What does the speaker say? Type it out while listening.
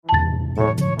The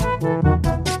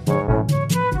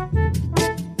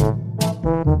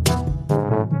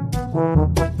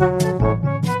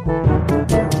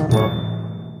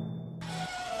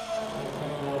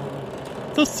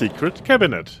Secret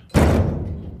Cabinet.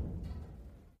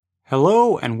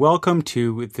 Hello and welcome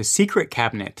to The Secret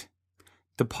Cabinet,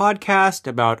 the podcast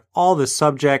about all the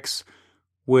subjects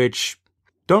which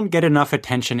don't get enough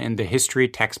attention in the history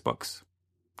textbooks.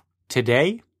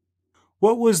 Today,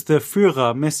 what was the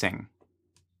Führer missing?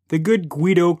 The good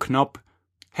Guido Knopp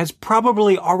has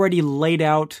probably already laid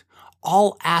out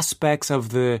all aspects of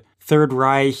the Third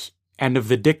Reich and of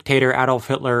the dictator Adolf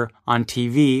Hitler on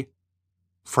TV.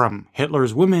 From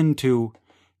Hitler's women to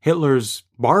Hitler's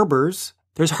barbers,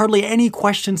 there's hardly any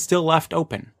question still left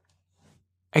open.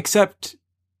 Except,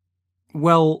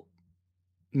 well,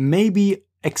 maybe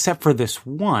except for this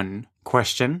one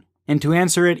question. And to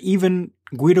answer it, even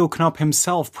Guido Knopp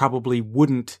himself probably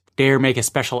wouldn't dare make a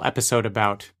special episode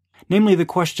about. Namely the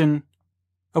question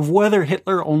of whether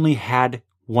Hitler only had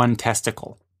one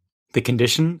testicle. The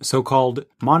condition, so-called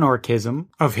monarchism,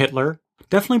 of Hitler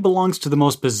definitely belongs to the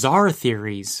most bizarre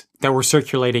theories that were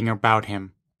circulating about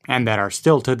him, and that are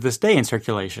still to this day in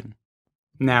circulation.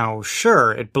 Now,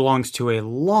 sure, it belongs to a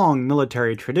long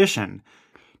military tradition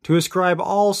to ascribe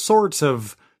all sorts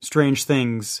of strange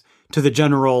things to the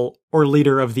general or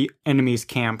leader of the enemy's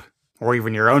camp, or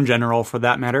even your own general for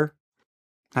that matter.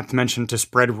 Not to mention to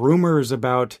spread rumors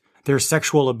about their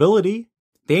sexual ability.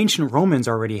 The ancient Romans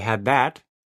already had that.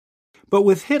 But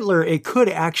with Hitler, it could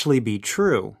actually be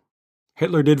true.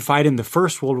 Hitler did fight in the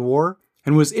First World War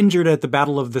and was injured at the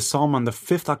Battle of the Somme on the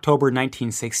 5th October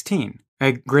 1916.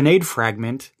 A grenade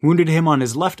fragment wounded him on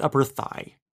his left upper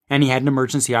thigh, and he had an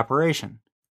emergency operation.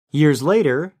 Years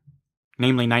later,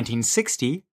 namely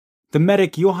 1960, the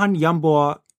medic Johann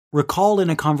Jambor recalled in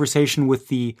a conversation with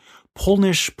the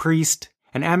Polish priest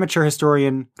and amateur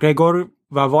historian Gregor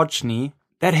Wawoczni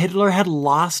that Hitler had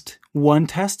lost one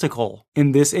testicle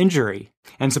in this injury.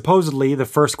 And supposedly the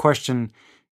first question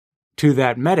to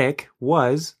that medic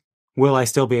was, will I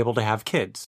still be able to have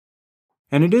kids?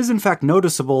 And it is in fact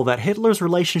noticeable that Hitler's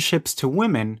relationships to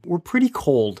women were pretty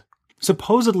cold.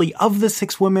 Supposedly, of the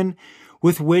 6 women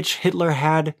with which Hitler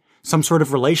had some sort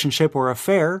of relationship or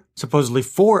affair, supposedly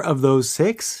 4 of those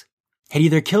 6 had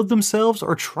either killed themselves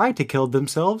or tried to kill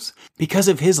themselves because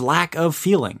of his lack of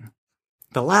feeling.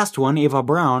 The last one, Eva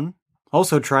Braun,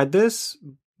 also tried this,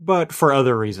 but for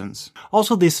other reasons.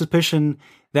 Also the suspicion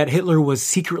that Hitler was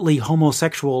secretly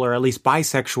homosexual or at least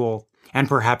bisexual, and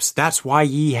perhaps that's why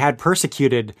he had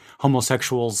persecuted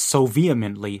homosexuals so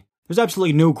vehemently. There's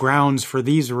absolutely no grounds for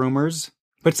these rumors,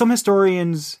 but some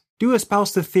historians do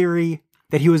espouse the theory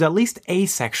that he was at least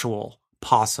asexual,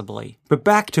 possibly. But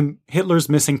back to Hitler's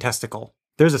missing testicle.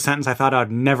 There's a sentence I thought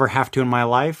I'd never have to in my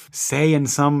life say in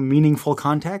some meaningful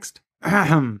context.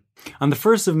 On the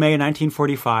 1st of May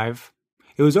 1945,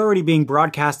 it was already being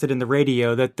broadcasted in the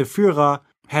radio that the Führer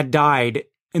had died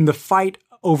in the fight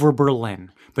over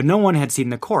Berlin, but no one had seen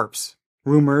the corpse.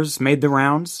 Rumors made the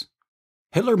rounds.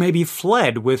 Hitler maybe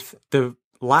fled with the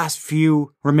last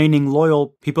few remaining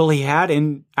loyal people he had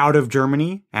out of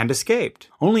Germany and escaped.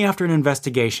 Only after an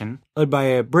investigation, led by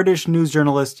a British news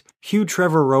journalist, Hugh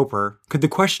Trevor Roper, could the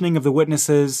questioning of the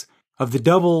witnesses of the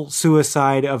double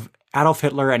suicide of Adolf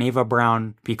Hitler and Eva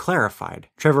Braun be clarified.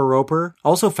 Trevor Roper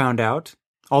also found out,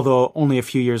 although only a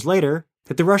few years later,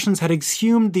 that the Russians had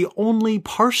exhumed the only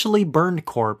partially burned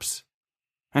corpse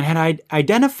and had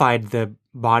identified the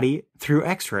body through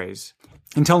X-rays.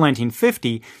 Until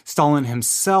 1950, Stalin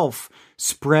himself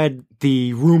spread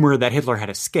the rumor that Hitler had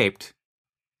escaped.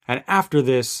 And after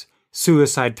this,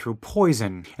 suicide through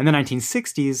poison. In the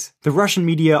 1960s, the Russian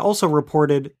media also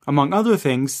reported, among other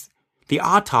things, the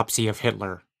autopsy of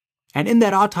Hitler. And in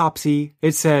that autopsy,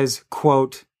 it says,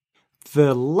 quote,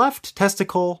 "The left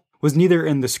testicle was neither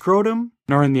in the scrotum,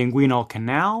 nor in the inguinal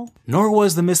canal, nor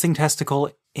was the missing testicle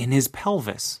in his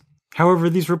pelvis." However,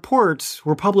 these reports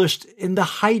were published in the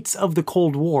heights of the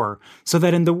Cold War, so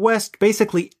that in the West,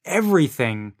 basically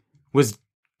everything was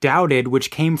doubted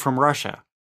which came from Russia.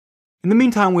 In the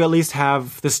meantime, we at least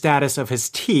have the status of his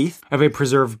teeth, of a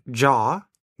preserved jaw,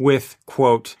 with,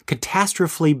 quote,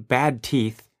 "catastrophically bad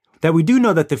teeth," that we do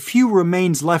know that the few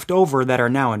remains left over that are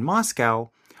now in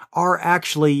Moscow are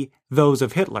actually those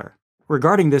of Hitler.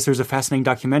 Regarding this, there's a fascinating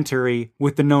documentary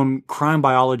with the known crime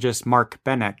biologist Mark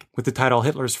Bennek with the title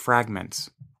Hitler's Fragments.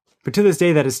 But to this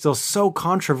day, that is still so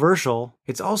controversial.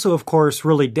 It's also, of course,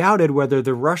 really doubted whether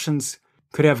the Russians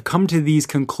could have come to these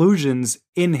conclusions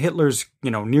in Hitler's,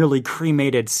 nearly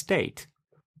cremated state.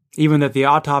 Even that the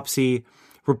autopsy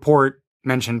report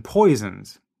mentioned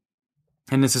poisons.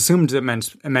 And it's assumed it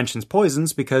mentions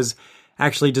poisons because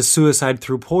Actually, just suicide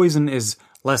through poison is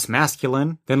less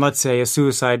masculine than, let's say, a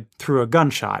suicide through a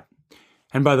gunshot.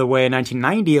 And by the way, in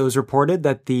 1990, it was reported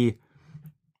that the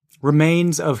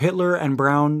remains of Hitler and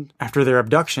Braun, after their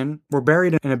abduction, were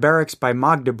buried in a barracks by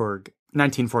Magdeburg in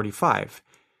 1945,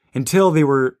 until they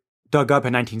were dug up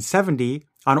in 1970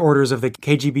 on orders of the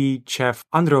KGB chief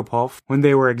Andropov, when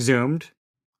they were exhumed,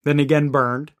 then again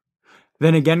burned,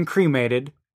 then again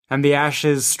cremated, and the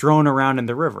ashes strewn around in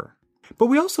the river. But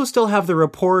we also still have the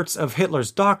reports of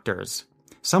Hitler's doctors.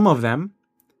 Some of them,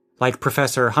 like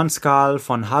Professor Hans-Karl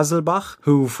von Hasselbach,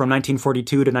 who from 1942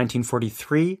 to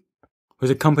 1943 was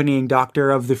accompanying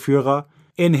doctor of the Führer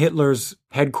in Hitler's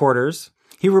headquarters,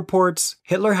 he reports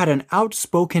Hitler had an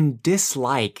outspoken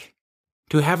dislike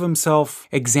to have himself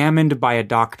examined by a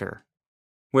doctor,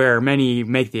 where many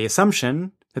make the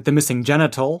assumption that the missing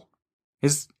genital,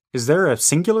 is there a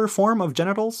singular form of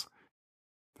genitals?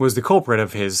 Was the culprit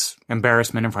of his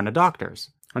embarrassment in front of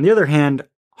doctors. On the other hand,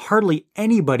 hardly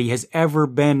anybody has ever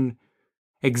been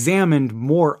examined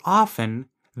more often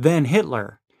than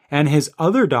Hitler, and his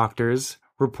other doctors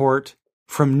report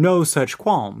from no such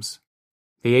qualms.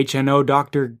 The HNO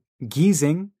Dr.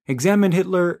 Giesing examined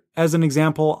Hitler, as an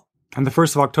example, on the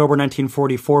 1st of October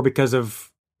 1944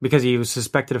 because he was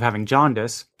suspected of having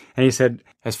jaundice, and he said,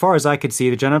 as far as I could see,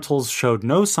 the genitals showed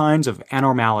no signs of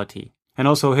anormality. And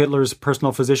also Hitler's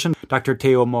personal physician, Dr.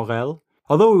 Theo Morel,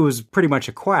 although he was pretty much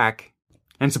a quack,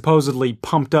 and supposedly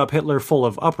pumped up Hitler full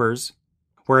of uppers,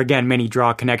 where again many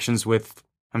draw connections with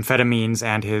amphetamines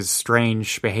and his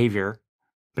strange behavior.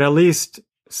 But at least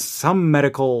some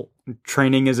medical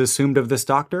training is assumed of this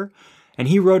doctor, and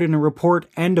he wrote in a report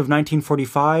end of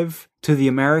 1945 to the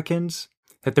Americans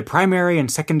that the primary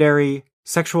and secondary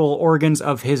sexual organs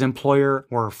of his employer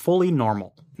were fully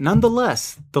normal.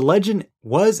 Nonetheless, the legend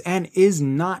was and is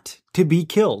not to be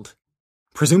killed.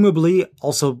 Presumably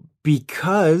also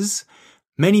because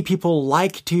many people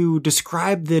like to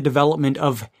describe the development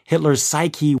of Hitler's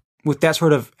psyche with that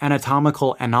sort of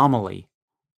anatomical anomaly.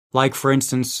 Like, for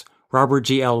instance, Robert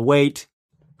G. L. Waite,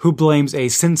 who blames a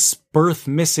since birth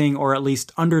missing or at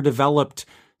least underdeveloped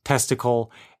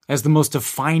testicle as the most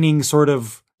defining sort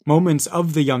of moments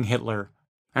of the young Hitler,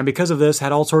 and because of this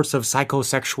had all sorts of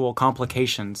psychosexual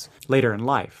complications later in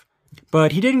life.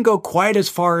 But he didn't go quite as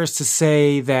far as to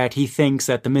say that he thinks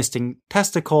that the missing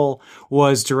testicle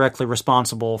was directly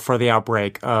responsible for the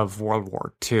outbreak of World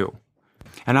War II.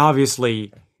 And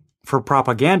obviously, for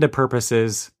propaganda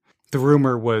purposes, the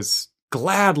rumor was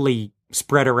gladly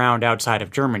spread around outside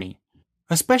of Germany.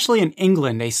 Especially in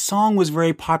England, a song was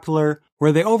very popular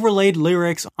where they overlaid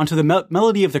lyrics onto the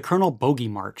melody of the Colonel Bogey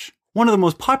March. One of the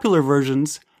most popular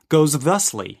versions goes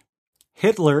thusly: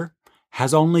 Hitler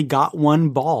has only got one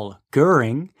ball.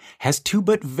 Goering has two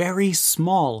but very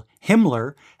small.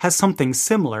 Himmler has something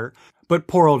similar, but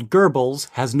poor old Goebbels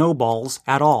has no balls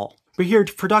at all. But here,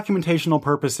 for documentational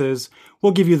purposes,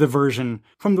 we'll give you the version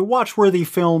from the watchworthy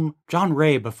film John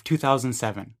Rabe of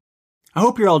 2007. I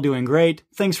hope you're all doing great.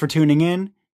 Thanks for tuning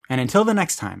in, and until the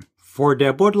next time. For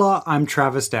Der Buddler, I'm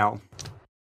Travis Dow.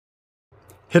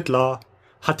 Hitler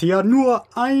hatte ja nur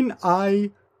ein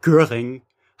Ei, Göring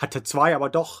hatte zwei, aber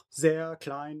doch sehr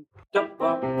klein. Got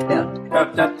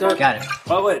it.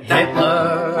 Oh, wait.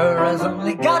 Hitler has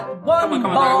only got one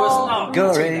ball.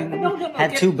 Göring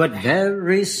had two, but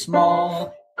very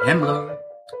small. Himmler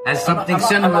has something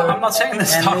similar. I'm not saying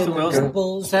this, Dr. Wilson.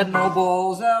 Goebbels had no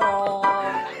balls at all.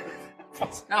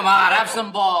 Come on, have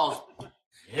some balls.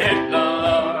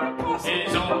 Hitler,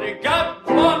 he's only got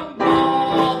one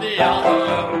ball. The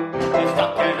other is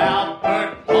stuck in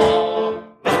Albert Hall.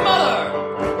 His mother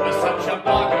was such a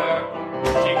bugger.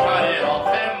 She cut it off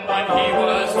him when he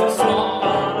was too small.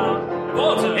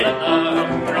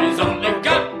 Hitler, he's only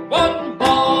got one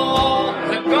ball.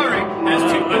 The Goering has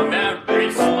two but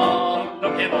very small.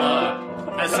 Look, Hitler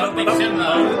has something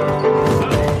similar.